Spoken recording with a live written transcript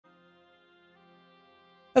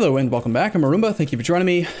Hello and welcome back. I'm Arumba. Thank you for joining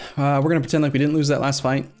me. We're going to pretend like we didn't lose that last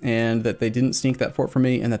fight and that they didn't sneak that fort for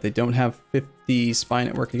me and that they don't have 50 spy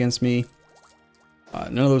network against me.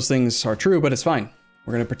 None of those things are true, but it's fine.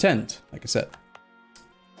 We're going to pretend, like I said.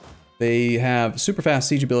 They have super fast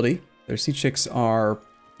siege ability. Their siege ticks are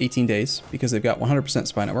 18 days because they've got 100%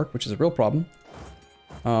 spy network, which is a real problem.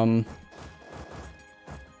 We're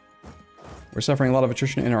suffering a lot of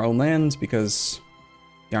attrition in our own lands because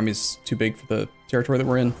the army's too big for the territory that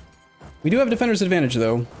we're in. We do have defender's advantage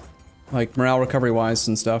though, like morale recovery wise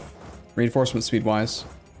and stuff, reinforcement speed wise.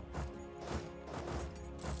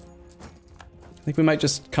 I think we might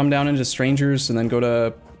just come down into strangers and then go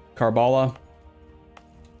to Karbala.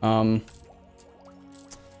 Honestly,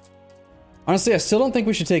 I still don't think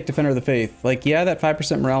we should take Defender of the Faith. Like, yeah, that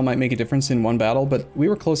 5% morale might make a difference in one battle, but we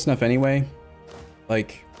were close enough anyway.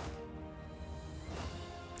 Like,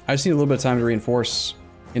 I just need a little bit of time to reinforce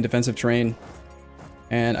in defensive terrain,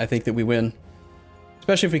 and I think that we win.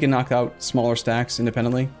 Especially if we can knock out smaller stacks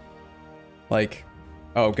independently. Like,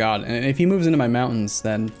 oh god, and if he moves into my mountains,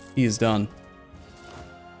 then he is done.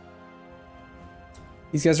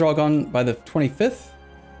 These guys are all gone by the 25th.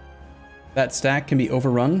 That stack can be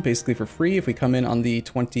overrun basically for free if we come in on the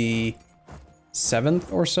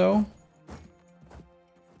 27th or so.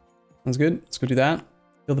 Sounds good. Let's go do that.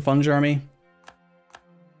 Kill the Funge army.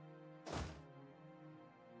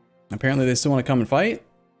 Apparently they still want to come and fight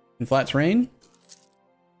in flat terrain.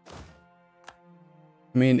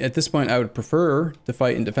 I mean, at this point I would prefer to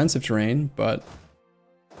fight in defensive terrain, but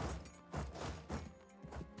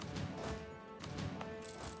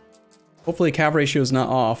hopefully cav ratio is not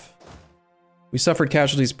off. We suffered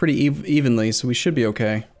casualties pretty evenly, so we should be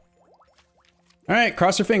okay. All right,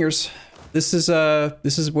 cross your fingers. This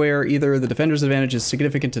is where either the defender's advantage is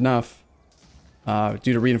significant enough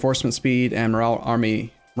due to reinforcement speed and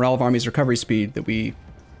morale of army's recovery speed that we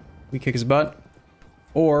kick his butt,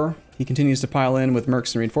 or he continues to pile in with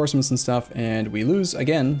mercs and reinforcements and stuff, and we lose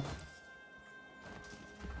again.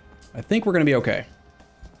 I think we're gonna be okay.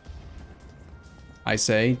 I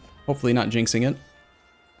say, hopefully not jinxing it.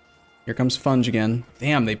 Here comes Funge again.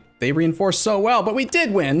 Damn, they reinforced so well, but we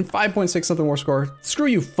did win. 5.6 something war score. Screw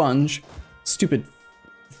you, Funge. Stupid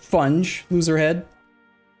Funge, loser head.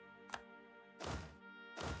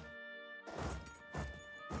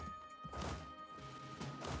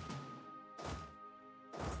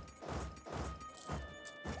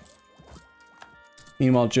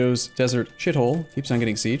 Meanwhile, Joe's desert shithole keeps on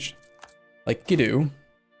getting sieged. Like you do.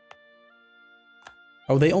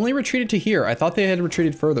 Oh, they only retreated to here. I thought they had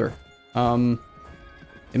retreated further. It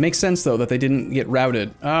makes sense, though, that they didn't get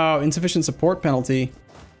routed. Oh, insufficient support penalty.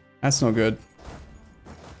 That's no good.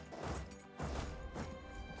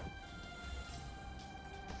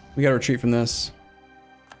 We gotta retreat from this.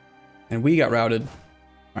 And we got routed.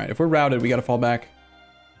 Alright, if we're routed, we gotta fall back.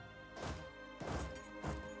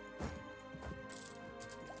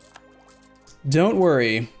 Don't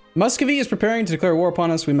worry. Muscovy is preparing to declare war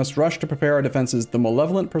upon us. We must rush to prepare our defenses. The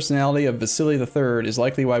malevolent personality of Vasily III is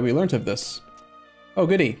likely why we learnt of this. Oh,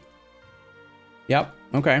 goody. Yep,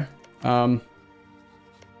 okay.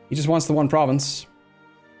 He just wants the one province.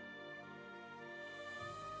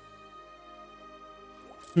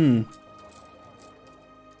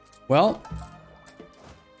 Well,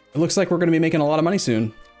 it looks like we're going to be making a lot of money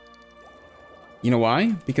soon. You know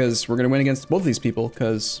why? Because we're going to win against both of these people,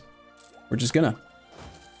 because we're just gonna.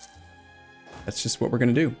 That's just what we're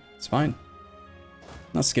gonna do. It's fine.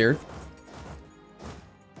 Not scared.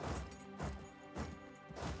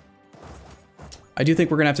 I do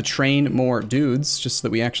think we're gonna have to train more dudes just so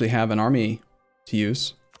that we actually have an army to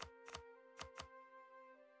use.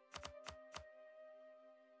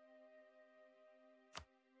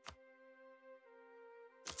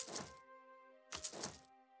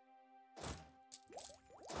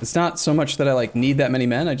 It's not so much that I like need that many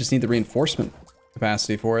men, I just need the reinforcement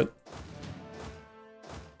capacity for it.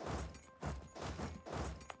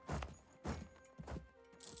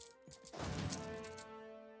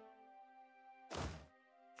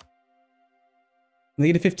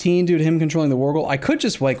 Negative 15 due to him controlling the war goal. I could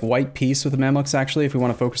just like white peace with the Mamluks actually if we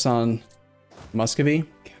want to focus on Muscovy.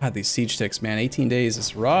 God, these siege ticks, man. 18 days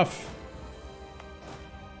is rough.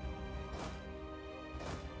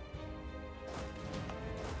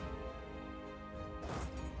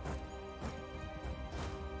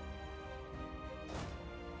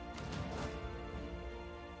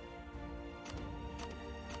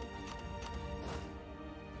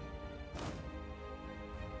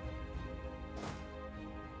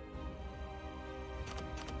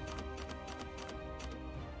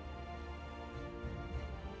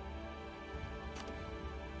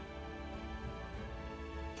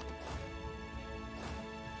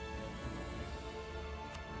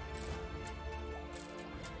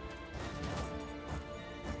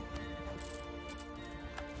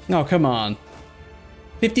 Oh, come on.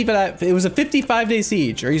 55, it was a 55-day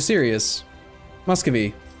siege. Are you serious?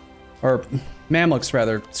 Muscovy. Or Mamluks,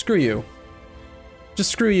 rather. Screw you.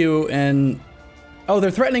 Just screw you and... Oh,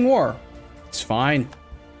 they're threatening war. It's fine.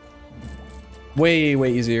 Way,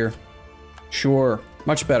 way easier. Sure.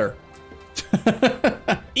 Much better.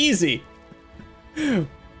 Easy.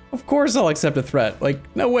 Of course I'll accept a threat. Like,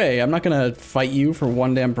 no way. I'm not gonna fight you for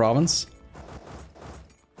one damn province.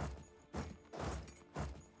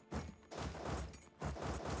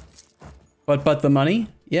 But the money?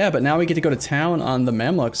 Yeah, but now we get to go to town on the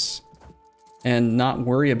Mamluks and not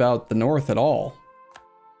worry about the north at all.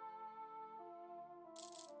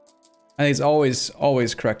 I think it's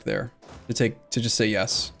always correct there to just say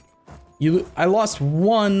yes. I lost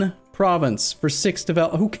 1 province for 6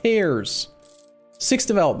 develop. Who cares? 6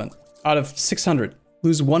 development out of 600.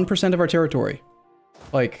 Lose 1% of our territory.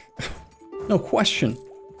 Like, no question.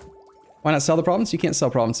 Why not sell the province? You can't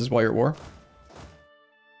sell provinces while you're at war.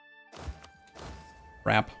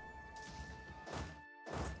 Crap.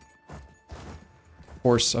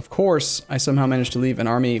 Of course, I somehow managed to leave an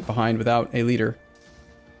army behind without a leader.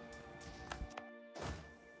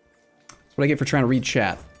 That's what I get for trying to read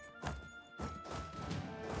chat.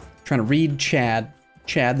 Trying to read Chad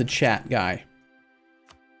the chat guy.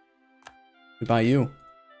 Goodbye you.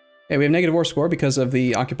 Hey, we have negative war score because of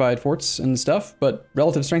the occupied forts and stuff, but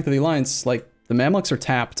relative strength of the alliance, like, the Mamluks are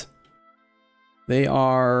tapped. They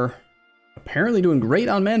are apparently doing great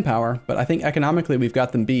on manpower, but I think economically we've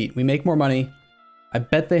got them beat. We make more money. I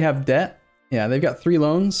bet they have debt. Yeah, they've got 3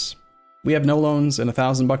 loans. We have no loans and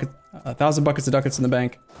 1,000 buckets of ducats in the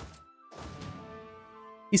bank.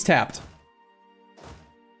 He's tapped.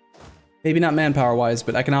 Maybe not manpower-wise,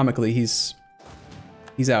 but economically he's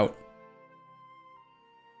out.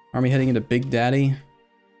 Army heading into Big Daddy.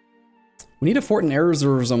 We need a fort in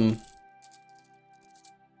Erzurum.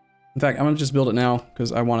 In fact, I'm gonna just build it now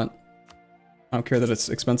because I want it. I don't care that it's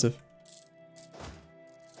expensive.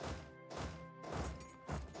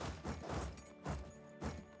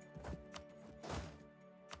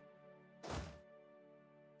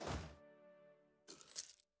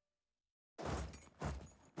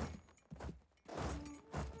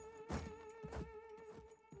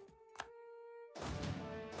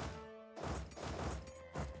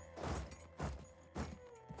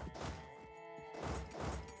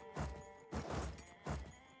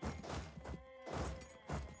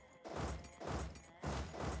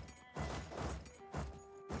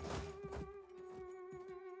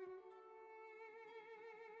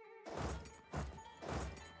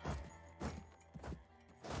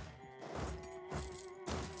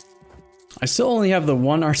 I still only have the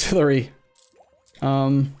 1 artillery.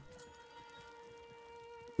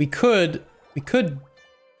 We could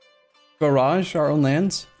barrage our own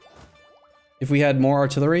lands if we had more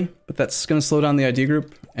artillery, but that's gonna slow down the idea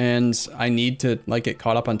group, and I need to like get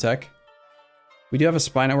caught up on tech. We do have a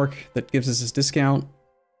spy network that gives us this discount.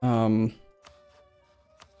 Try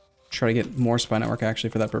to get more spy network actually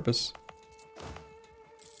for that purpose.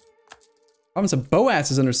 Province of Boas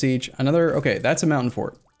is under siege. Another, okay, that's a mountain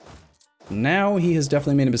fort. Now he has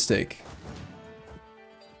definitely made a mistake.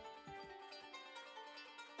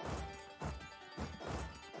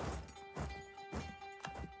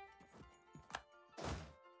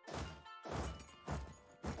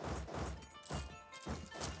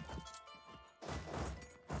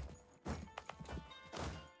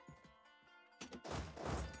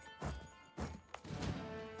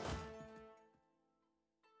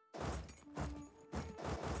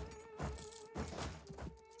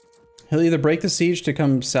 He'll either break the siege to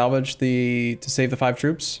come salvage to save the 5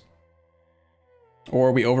 troops,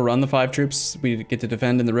 or we overrun the 5 troops. We get to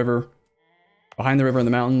defend in the river, behind the river in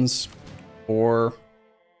the mountains, or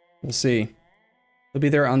we'll see. He'll be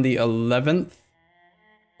there on the 11th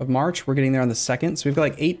of March. We're getting there on the 2nd, so we've got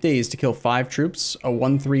like 8 days to kill 5 troops, a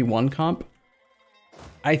 1-3-1 comp.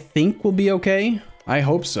 I think we'll be okay. I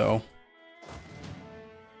hope so.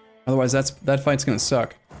 Otherwise, that fight's gonna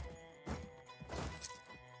suck.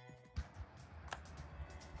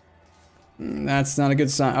 That's not a good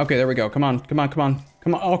sign. Okay, there we go. Come on, come on, come on.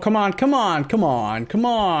 Come on. Oh, come on, come on, come on, come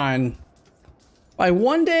on. By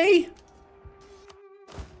 1 day?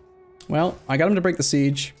 Well, I got him to break the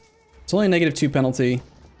siege. It's only a -2 penalty.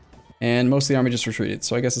 And most of the army just retreated,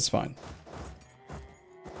 so I guess it's fine.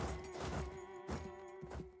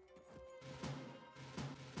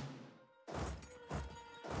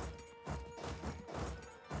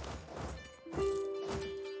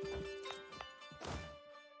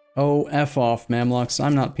 Oh, F off, Mamluks.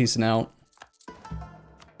 I'm not peacing out.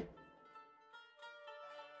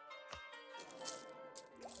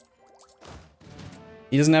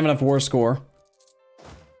 He doesn't have enough war score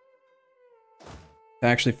to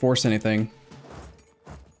actually force anything.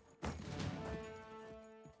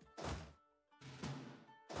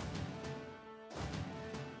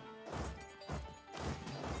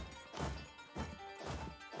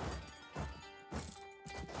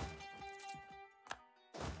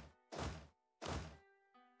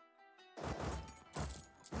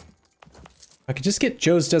 I could just get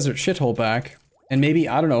Joe's Desert Shithole back, and maybe,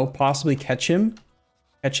 I don't know, possibly catch him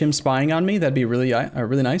spying on me. That'd be really,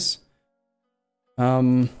 really nice.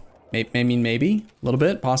 Maybe a little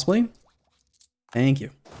bit, possibly. Thank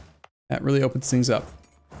you. That really opens things up.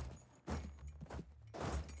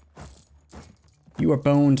 You are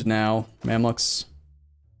boned now, Mamluks.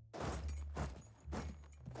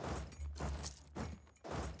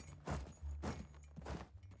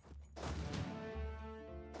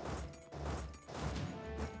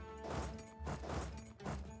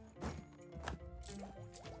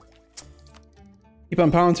 Keep on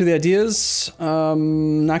powering through the ideas.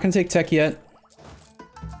 Not gonna take tech yet.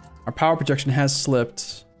 Our power projection has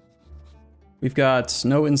slipped. We've got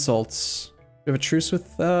no insults. Do we have a truce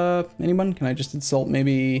with anyone? Can I just insult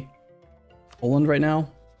maybe Poland right now?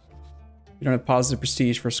 We don't have positive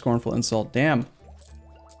prestige for a scornful insult. Damn.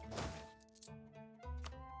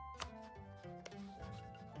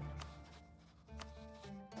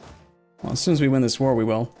 Well, as soon as we win this war, we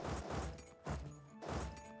will.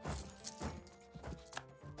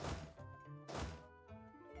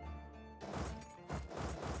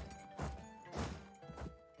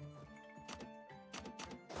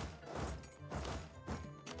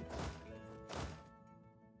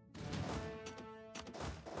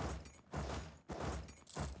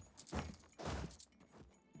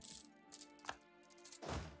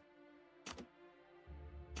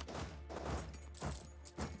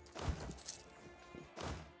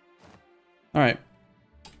 All right,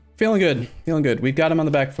 feeling good, feeling good. We've got him on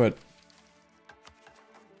the back foot.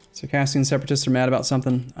 Circassian separatists are mad about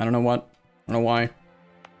something. I don't know what. I don't know why. Why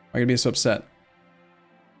are you gonna be so upset?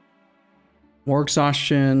 War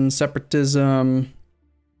exhaustion, separatism.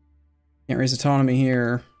 Can't raise autonomy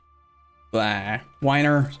here. Blah.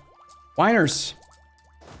 Whiner. Whiners.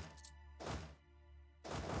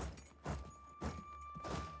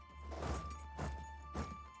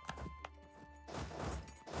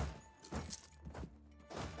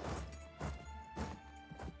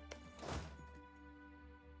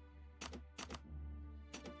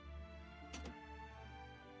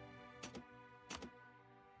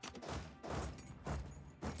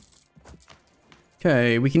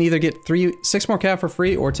 Okay, we can either get 6 more cav for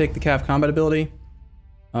free or take the cav combat ability.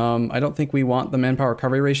 I don't think we want the manpower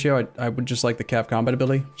recovery ratio. I would just like the cav combat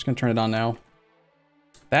ability. I'm just gonna turn it on now.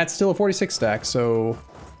 That's still a 46 stack, so...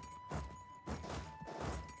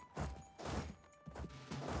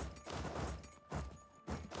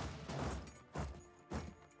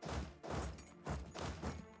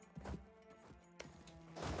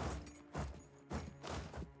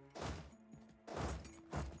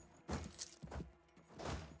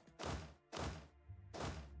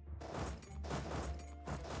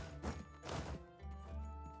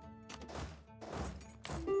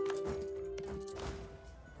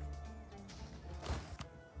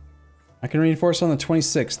 I can reinforce on the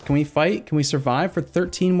 26th. Can we fight? Can we survive for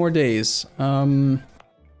 13 more days? I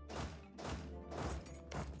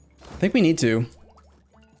think we need to.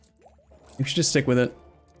 We should just stick with it.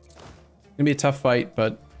 It's gonna be a tough fight,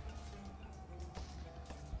 but...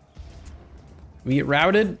 We get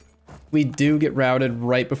routed? We do get routed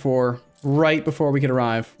right before we could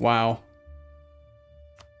arrive. Wow.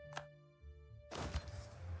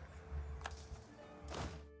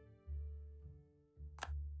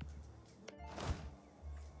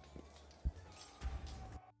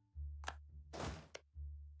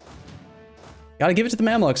 Gotta give it to the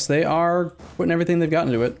Mamluks. They are putting everything they've got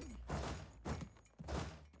into it.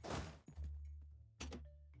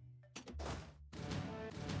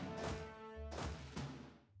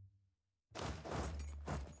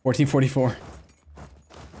 $1444.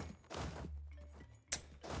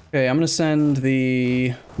 Okay, I'm gonna send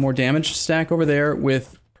the more damage stack over there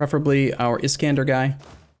with preferably our Iskander guy.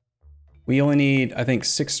 We only need, I think,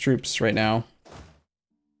 6 troops right now.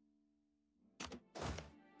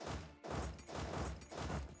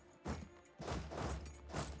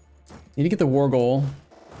 Need to get the war goal.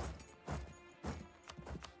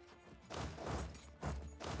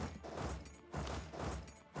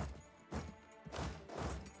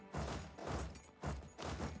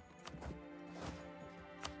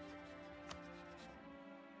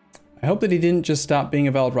 I hope that he didn't just stop being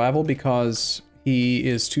a valid rival because he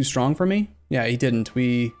is too strong for me. Yeah, he didn't.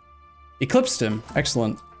 We Eclipsed him.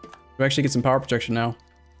 Excellent. We actually get some power protection now.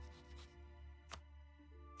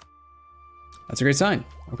 That's a great sign.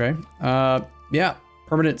 Okay. Yeah.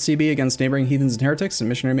 Permanent CB against neighboring heathens and heretics and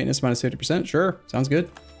missionary maintenance minus 50%. Sure. Sounds good.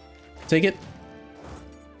 Take it.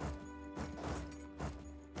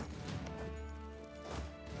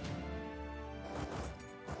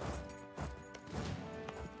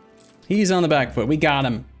 He's on the back foot. We got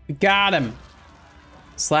him. We got him.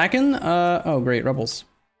 Slacking? Oh, great. Rebels.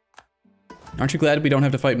 Aren't you glad we don't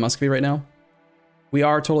have to fight Muscovy right now? We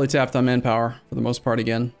are totally tapped on manpower for the most part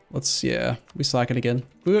again. Let's, yeah, we slacken again.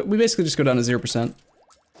 We basically just go down to 0%.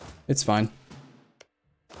 It's fine.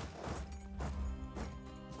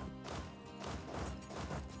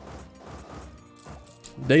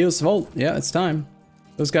 Deus Volt. Yeah, it's time.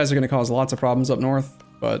 Those guys are going to cause lots of problems up north,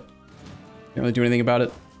 but can't really do anything about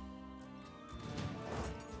it.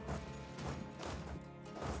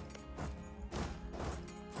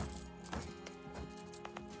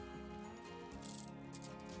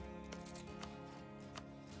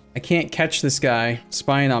 I can't catch this guy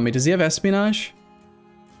spying on me. Does he have espionage?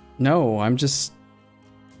 No, I'm just...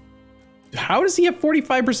 How does he have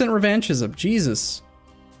 45% revanchism? Jesus.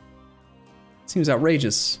 Seems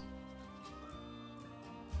outrageous.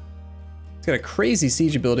 He's got a crazy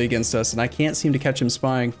siege ability against us, and I can't seem to catch him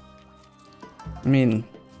spying. I mean...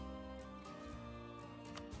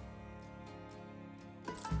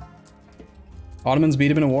 Ottomans beat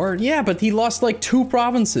him in a war? Yeah, but he lost like 2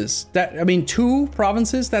 provinces. I mean, 2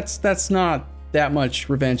 provinces? That's not that much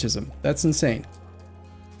revanchism. That's insane.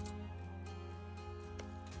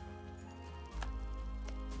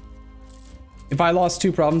 If I lost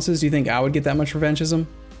 2 provinces, do you think I would get that much revanchism?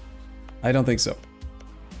 I don't think so.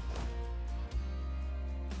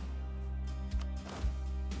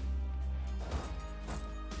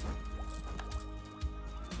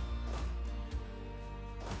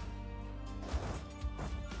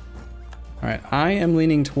 Alright, I am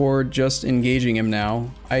leaning toward just engaging him now.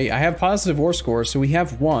 I have positive war score, so we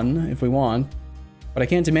have 1 if we want. But I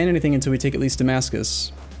can't demand anything until we take at least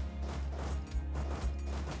Damascus.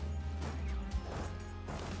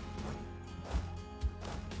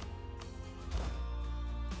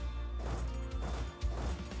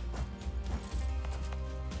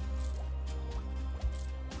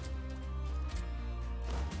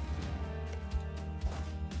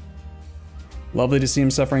 Lovely to see him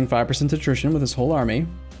suffering 5% attrition with his whole army.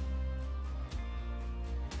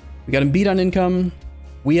 We got him beat on income.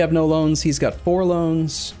 We have no loans. He's got 4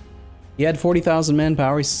 loans. He had 40,000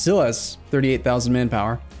 manpower. He still has 38,000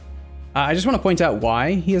 manpower. I just want to point out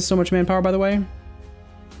why he has so much manpower, by the way.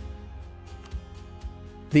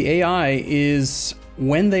 The AI is,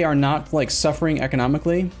 when they are not like suffering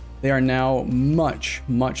economically, they are now much,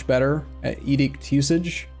 much better at edict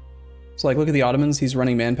usage. So like, look at the Ottomans. He's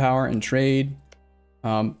running manpower and trade.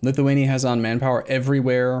 Lithuania has on manpower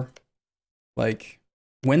everywhere. Like,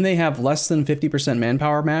 when they have less than 50%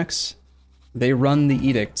 manpower max, they run the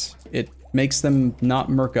edict. It makes them not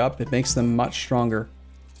murk up. It makes them much stronger.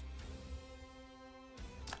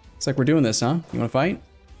 It's like we're doing this, huh? You want to fight?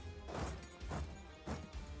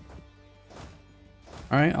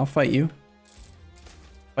 All right, I'll fight you.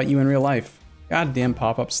 Fight you in real life. Goddamn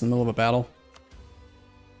pop-ups in the middle of a battle.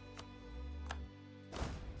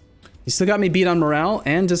 He still got me beat on morale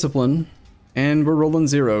and discipline, and we're rolling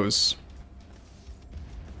 0s.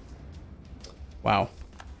 Wow.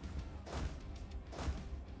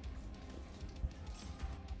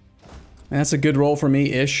 And that's a good roll for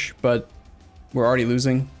me-ish, but we're already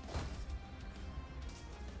losing.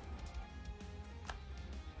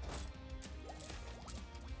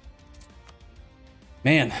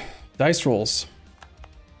 Man, dice rolls.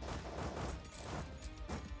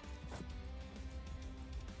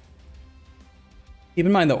 Keep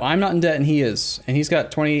in mind though, I'm not in debt and he is. And he's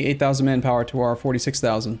got 28,000 manpower to our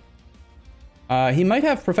 46,000. He might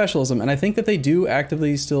have professionalism, and I think that they do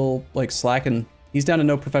actively still like slacken. He's down to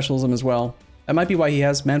no professionalism as well. That might be why he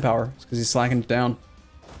has manpower, because he's slackened it down.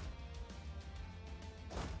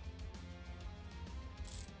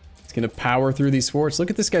 He's gonna power through these forts. Look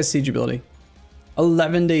at this guy's siege ability.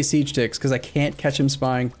 11-day siege ticks, because I can't catch him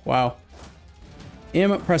spying. Wow.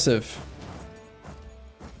 Impressive.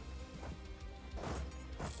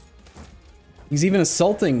 He's even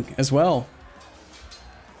assaulting as well.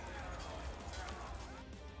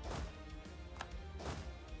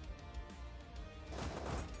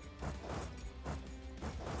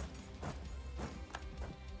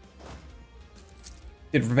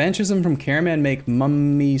 Did revanchism from Caraman make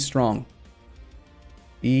Mummy strong?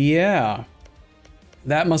 Yeah.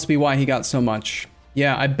 That must be why he got so much.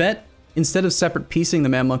 Yeah, I bet instead of separate piecing the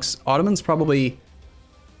Mamluks, Ottomans probably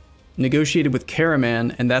negotiated with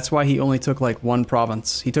Karaman, and that's why he only took like one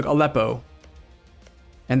province. He took Aleppo.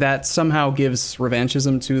 And that somehow gives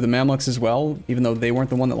revanchism to the Mamluks as well, even though they weren't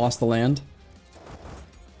the one that lost the land.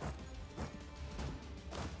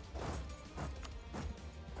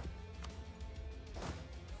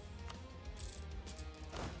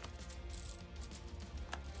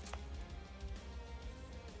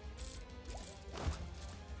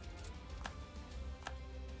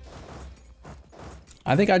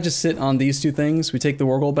 I think I just sit on these two things. We take the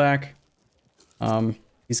war gold back.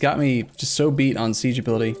 He's got me just so beat on siege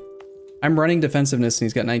ability. I'm running defensiveness and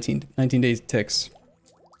he's got 19 days ticks.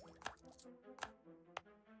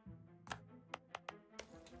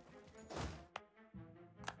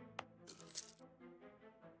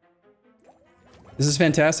 This is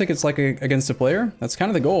fantastic. It's like against a player. That's kind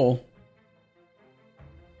of the goal.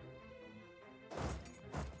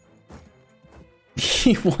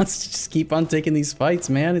 He wants to just keep on taking these fights,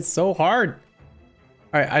 man. It's so hard.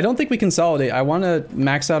 All right, I don't think we consolidate. I want to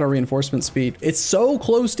max out our reinforcement speed. It's so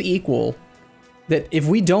close to equal that if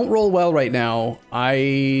we don't roll well right now,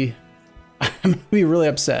 I'm gonna be really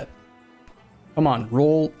upset. Come on,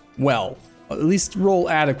 roll well. At least roll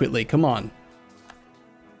adequately. Come on.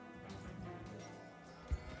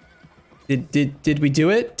 Did we do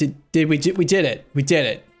it? We did it. We did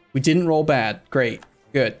it. We didn't roll bad. Great.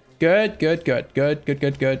 Good. Good.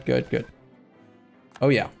 Oh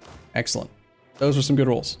yeah. Excellent. Those were some good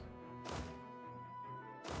rolls.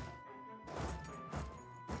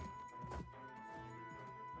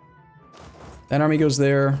 That army goes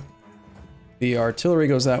there. The artillery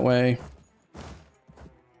goes that way.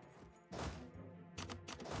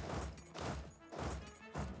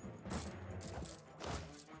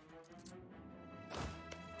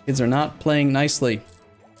 Kids are not playing nicely.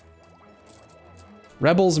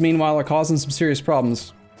 Rebels, meanwhile, are causing some serious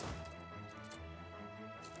problems.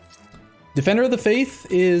 Defender of the Faith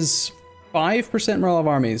is 5% morale of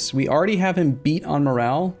armies. We already have him beat on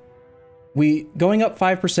morale. Going up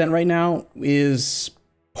 5% right now is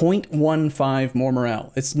 0.15 more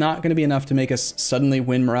morale. It's not going to be enough to make us suddenly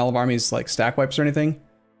win morale of armies like stack wipes or anything.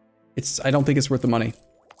 I don't think it's worth the money.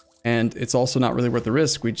 And it's also not really worth the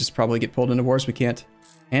risk. We just probably get pulled into wars we can't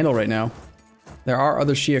handle right now. There are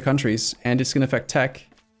other Shia countries, and it's going to affect tech.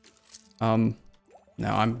 No,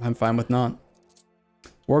 I'm fine with not.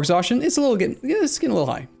 War exhaustion, it's getting a little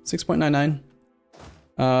high. 6.99.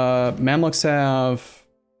 Mamluks have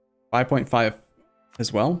 5.5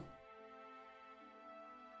 as well.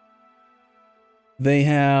 They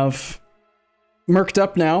have merked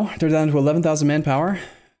up now. They're down to 11,000 manpower.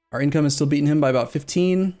 Our income is still beating him by about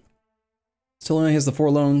 15. Still only has the 4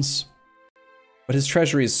 loans. But his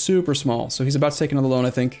treasury is super small, so he's about to take another loan, I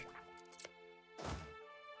think.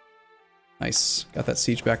 Nice. Got that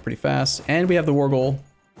siege back pretty fast. And we have the war goal.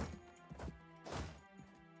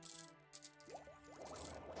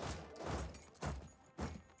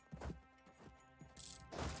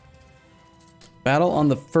 Battle on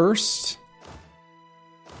the 1st.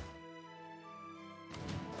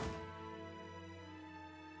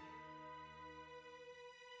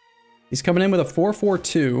 He's coming in with a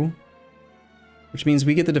 4-4-2. Which means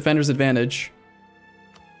we get the defender's advantage.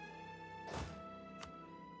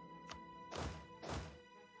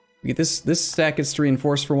 We get this stack gets to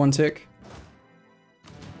reinforce for 1 tick.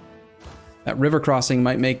 That river crossing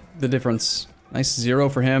might make the difference. Nice 0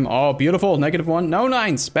 for him. Oh, beautiful. -1. No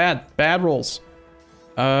 9s. Bad rolls.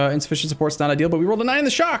 Insufficient support's not ideal, but we rolled a 9 in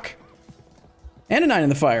the shock. And a 9 in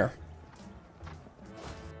the fire.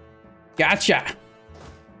 Gotcha.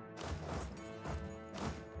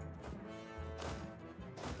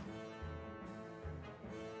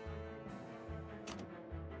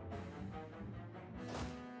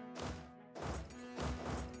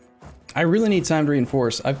 I really need time to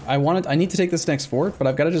reinforce. I need to take this next fort, but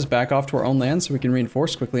I've got to just back off to our own land so we can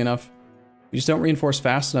reinforce quickly enough. We just don't reinforce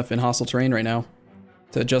fast enough in hostile terrain right now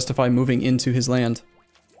to justify moving into his land.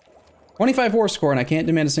 25 war score, and I can't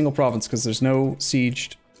demand a single province because there's no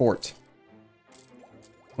sieged fort.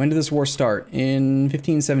 When did this war start? In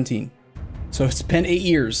 1517. So it's been 8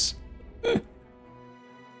 years.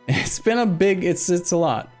 It's been a big, it's a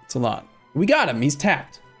lot. It's a lot. We got him. He's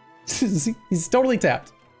tapped. He's totally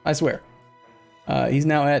tapped. I swear. He's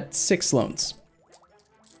now at 6 loans.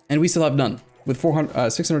 And we still have none, with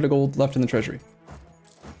 600 gold left in the treasury.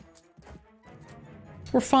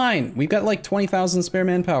 We're fine. We've got like 20,000 spare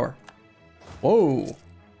manpower. Whoa.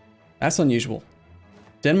 That's unusual.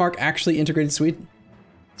 Denmark actually integrated Sweden?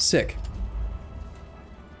 Sick.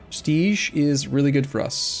 Prestige is really good for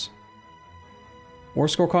us. War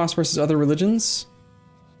score cost versus other religions?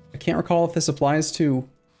 I can't recall if this applies to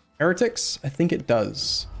heretics. I think it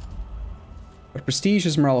does. But prestige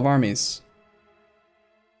is morale of armies.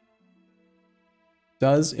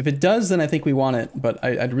 Does? If it does, then I think we want it, but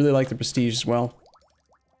I'd really like the prestige as well.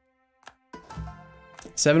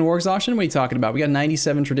 7 war exhaustion? What are you talking about? We got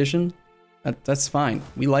 97 tradition? That's fine.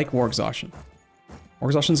 We like war exhaustion. War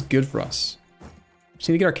exhaustion's good for us. Just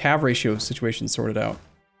need to get our cav ratio situation sorted out.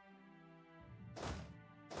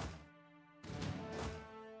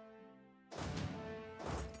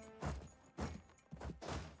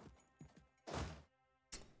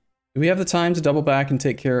 Do we have the time to double back and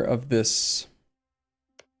take care of this?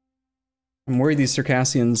 I'm worried these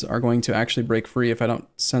Circassians are going to actually break free if I don't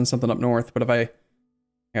send something up north, but if I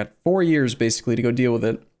got 4 years basically to go deal with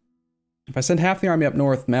it. If I send half the army up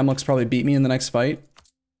north, Mamluks probably beat me in the next fight.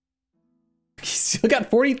 He's still got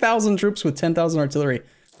 40,000 troops with 10,000 artillery.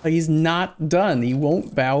 Like, he's not done. He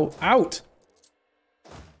won't bow out.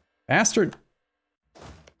 Bastard.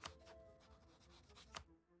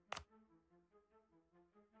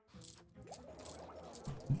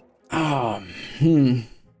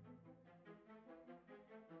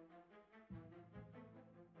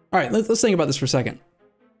 All right, let's think about this for a second.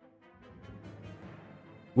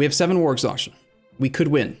 We have 7 war exhaustion. We could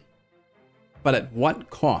win. But at what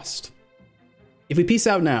cost? If we peace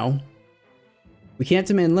out now, we can't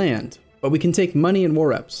demand land, but we can take money and war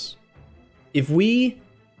reps. If we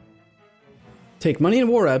take money and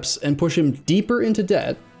war reps and push him deeper into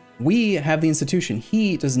debt, we have the institution.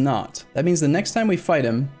 He does not. That means the next time we fight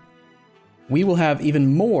him, we will have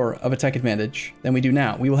even more of a tech advantage than we do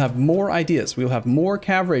now. We will have more ideas. We will have more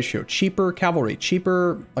cav ratio, cheaper cavalry,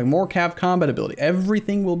 cheaper, like more cav combat ability.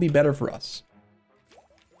 Everything will be better for us.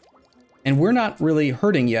 And we're not really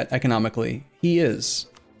hurting yet economically. He is.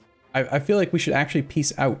 I feel like we should actually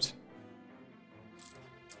peace out.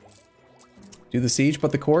 Do the siege,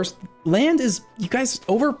 but the course. Land is, you guys,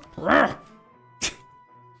 over. But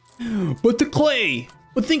the clay.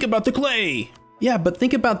 But think about the clay. Yeah, but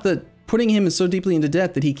think about the putting him so deeply into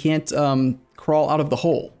debt that he can't crawl out of the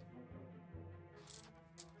hole.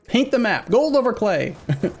 Paint the map. Gold over clay.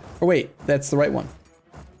 Or wait, that's the right one.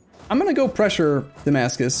 I'm gonna go pressure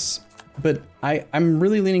Damascus, but I'm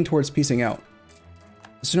really leaning towards piecing out.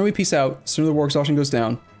 The sooner we piece out, the sooner the war exhaustion goes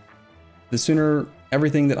down, the sooner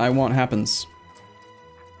everything that I want happens.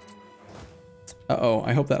 Uh-oh,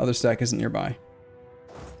 I hope that other stack isn't nearby.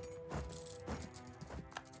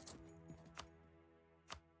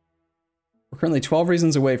 We're currently 12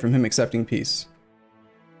 reasons away from him accepting peace.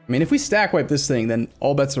 I mean, if we stack wipe this thing, then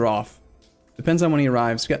all bets are off. Depends on when he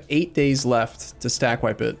arrives. We've got 8 days left to stack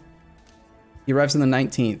wipe it. He arrives on the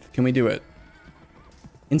 19th. Can we do it?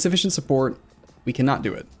 Insufficient support. We cannot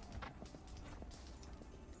do it.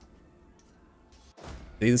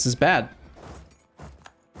 See, this is bad.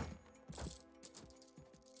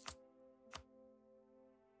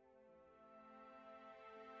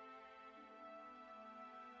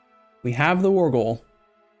 We have the war goal.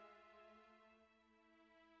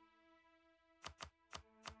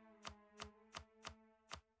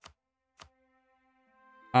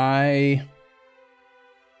 I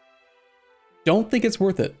don't think it's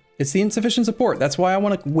worth it. It's the insufficient support. That's why I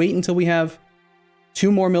want to wait until we have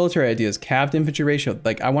 2 more military ideas. Calved infantry ratio.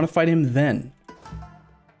 Like, I want to fight him then.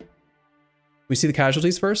 We see the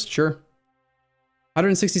casualties first? Sure.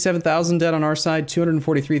 167,000 dead on our side,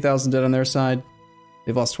 243,000 dead on their side.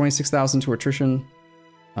 They've lost 26,000 to attrition.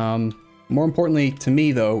 More importantly to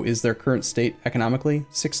me, though, is their current state economically.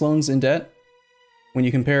 6 loans in debt. When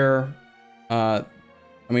you compare, I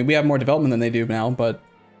mean, we have more development than they do now, but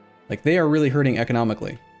like they are really hurting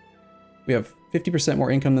economically. We have 50% more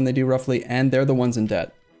income than they do roughly, and they're the ones in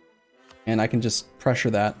debt. And I can just pressure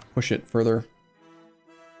that, push it further.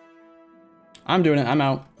 I'm doing it, I'm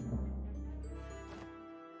out.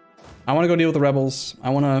 I want to go deal with the rebels. I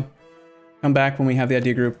want to come back when we have the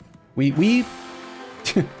idea group.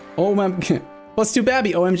 Oh my, plus 2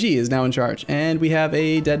 Babby, OMG is now in charge. And we have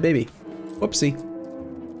a dead baby. Whoopsie.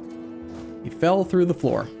 He fell through the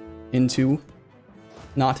floor into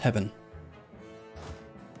not heaven.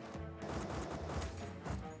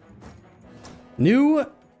 New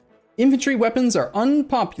infantry weapons are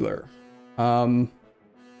unpopular.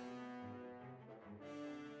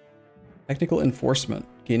 Technical enforcement,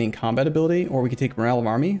 gaining combat ability, or we could take morale of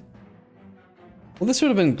army. Well, this would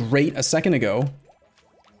have been great a second ago.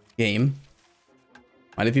 Game.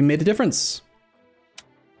 Might have even made a difference.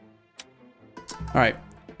 All right.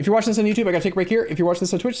 If you're watching this on YouTube, I gotta take a break here. If you're watching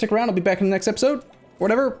this on Twitch, stick around. I'll be back in the next episode.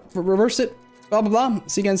 Whatever. Reverse it. Blah, blah, blah.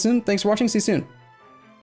 See you again soon. Thanks for watching. See you soon.